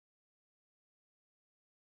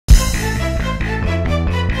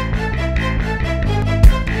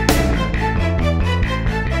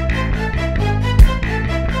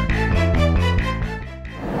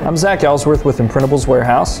I'm Zach Ellsworth with Imprintable's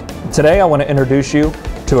Warehouse. Today I want to introduce you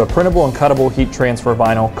to a printable and cuttable heat transfer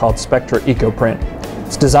vinyl called Spectra EcoPrint.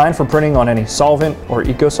 It's designed for printing on any solvent or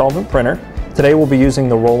eco-solvent printer. Today we'll be using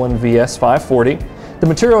the Roland VS540. The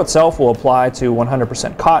material itself will apply to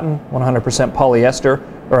 100% cotton, 100%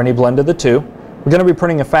 polyester, or any blend of the two. We're going to be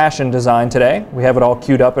printing a fashion design today. We have it all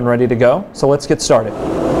queued up and ready to go, so let's get started.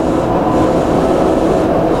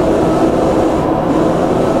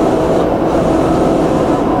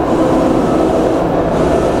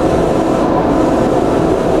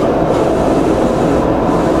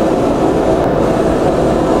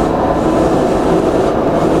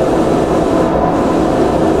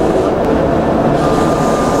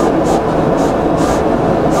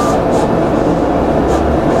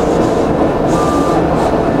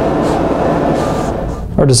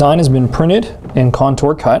 Our design has been printed and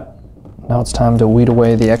contour cut. Now it's time to weed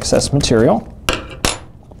away the excess material.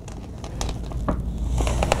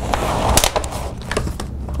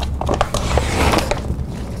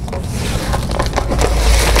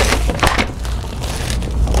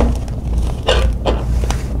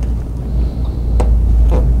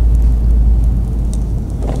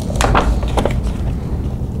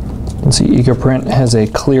 You can see EcoPrint has a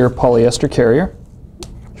clear polyester carrier,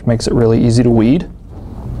 which makes it really easy to weed.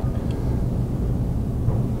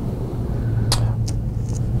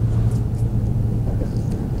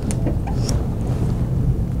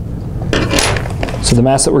 So the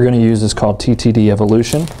mask that we're going to use is called TTD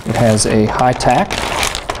Evolution. It has a high tack.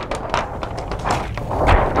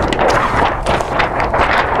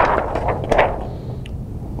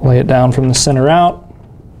 Lay it down from the center out.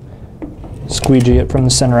 Squeegee it from the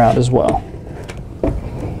center out as well.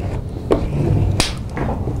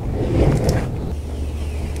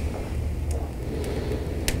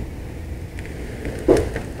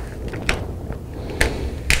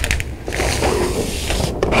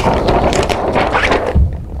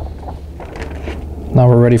 Now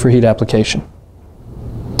we're ready for heat application.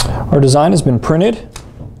 Our design has been printed,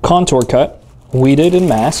 contour cut, weeded, and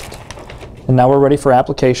masked. And now we're ready for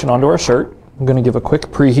application onto our shirt. I'm going to give a quick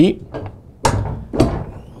preheat.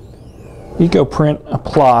 EcoPrint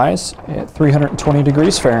applies at 320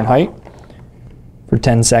 degrees Fahrenheit for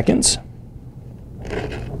 10 seconds.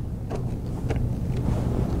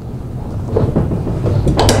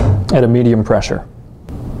 At a medium pressure.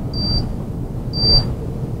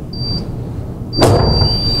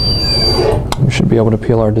 We should be able to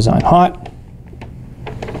peel our design hot.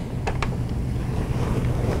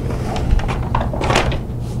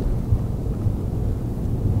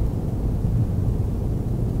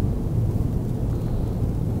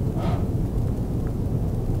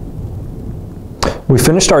 We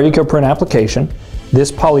finished our EcoPrint application. This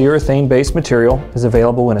polyurethane-based material is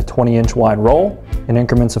available in a 20-inch wide roll in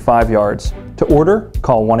increments of 5 yards. To order,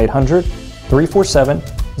 call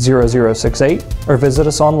 1-800-347-0068 or visit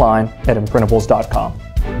us online at imprintables.com.